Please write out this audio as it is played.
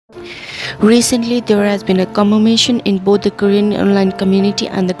Recently, there has been a commemoration in both the Korean online community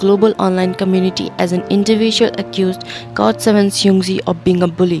and the global online community as an individual accused GOT7's Youngjae of being a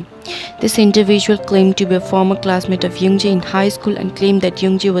bully. This individual claimed to be a former classmate of Youngjae in high school and claimed that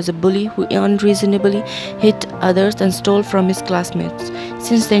Youngjae was a bully who unreasonably hit others and stole from his classmates.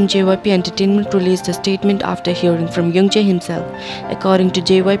 Since then, JYP Entertainment released a statement after hearing from Youngjae himself. According to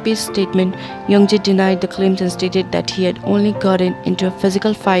JYP's statement, Youngjae denied the claims and stated that he had only gotten into a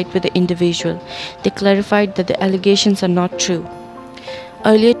physical fight with the individual. They clarified that the allegations are not true.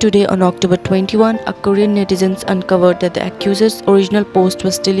 Earlier today on October 21, a Korean netizens uncovered that the accuser's original post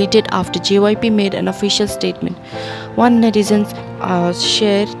was deleted after JYP made an official statement. One netizen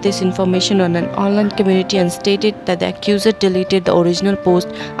shared this information on an online community and stated that the accuser deleted the original post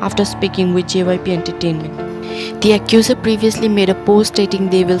after speaking with JYP Entertainment. The accuser previously made a post stating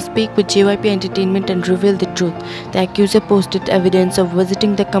they will speak with JYP Entertainment and reveal the truth. The accuser posted evidence of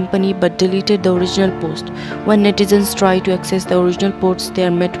visiting the company but deleted the original post. When netizens try to access the original post, they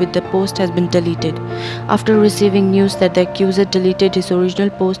are met with the post has been deleted. After receiving news that the accuser deleted his original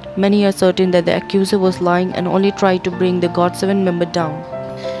post, many are certain that the accuser was lying and only tried to bring the GOT7 member down.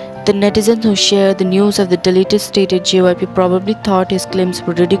 The netizens who shared the news of the deleted stated JYP probably thought his claims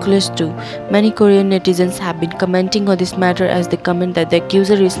were ridiculous too. Many Korean netizens have been commenting on this matter as they comment that the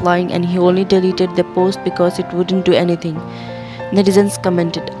accuser is lying and he only deleted the post because it wouldn't do anything. Netizens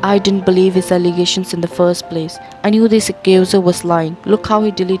commented, "I didn't believe his allegations in the first place. I knew this accuser was lying. Look how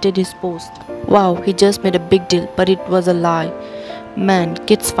he deleted his post. Wow, he just made a big deal, but it was a lie. Man,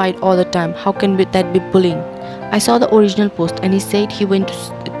 kids fight all the time. How can that be bullying? I saw the original post and he said he went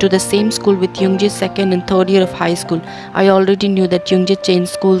to the same school with Youngjae's second and third year of high school. I already knew that Youngjae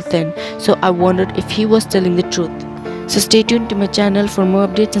changed schools then, so I wondered if he was telling the truth." So stay tuned to my channel for more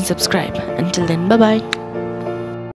updates and subscribe. Until then, bye bye.